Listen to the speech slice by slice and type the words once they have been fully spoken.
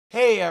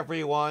Hey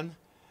everyone!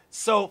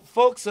 So,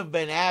 folks have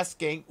been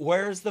asking,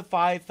 where's the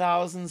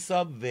 5,000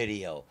 sub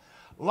video?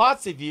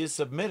 Lots of you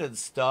submitted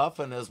stuff,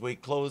 and as we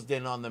closed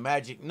in on the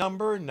magic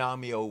number,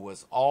 Namio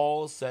was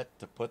all set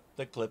to put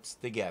the clips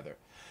together.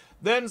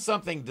 Then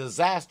something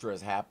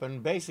disastrous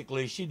happened.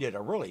 Basically, she did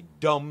a really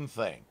dumb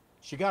thing.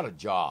 She got a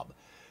job.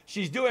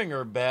 She's doing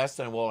her best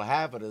and will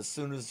have it as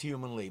soon as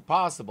humanly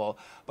possible,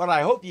 but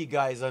I hope you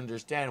guys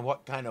understand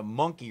what kind of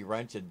monkey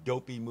wrench a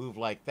dopey move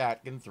like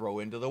that can throw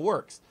into the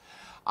works.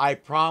 I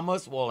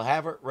promise we'll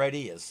have it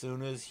ready as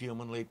soon as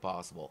humanly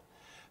possible.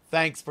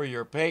 Thanks for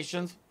your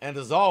patience, and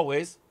as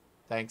always,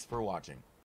 thanks for watching.